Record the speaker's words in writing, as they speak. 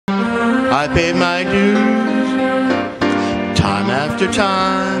I paid my dues time after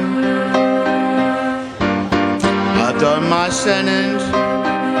time. I've done my sentence,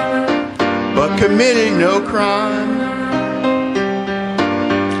 but committed no crime.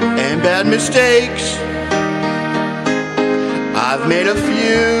 And bad mistakes, I've made a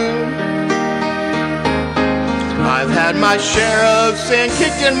few. I've had my share of sand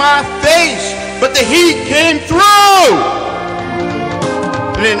kicked in my face, but the heat came through.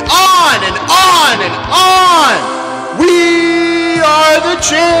 And then on and on and on. We are the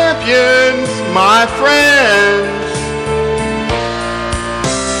champions, my friends.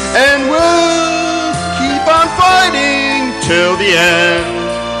 And we'll keep on fighting till the end.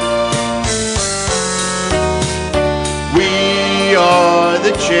 We are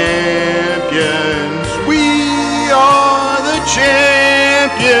the champions. We are the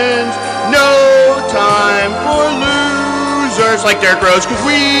champions. No time for losers like Derrick Rose, because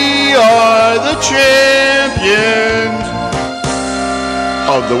we are the champions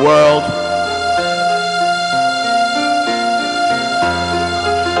of the world.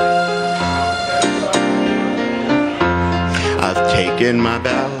 I've taken my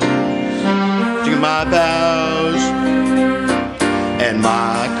bows, and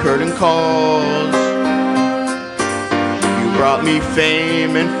my curtain calls. You brought me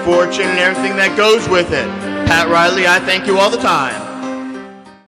fame and fortune and everything that goes with it. Pat Riley, I thank you all the time.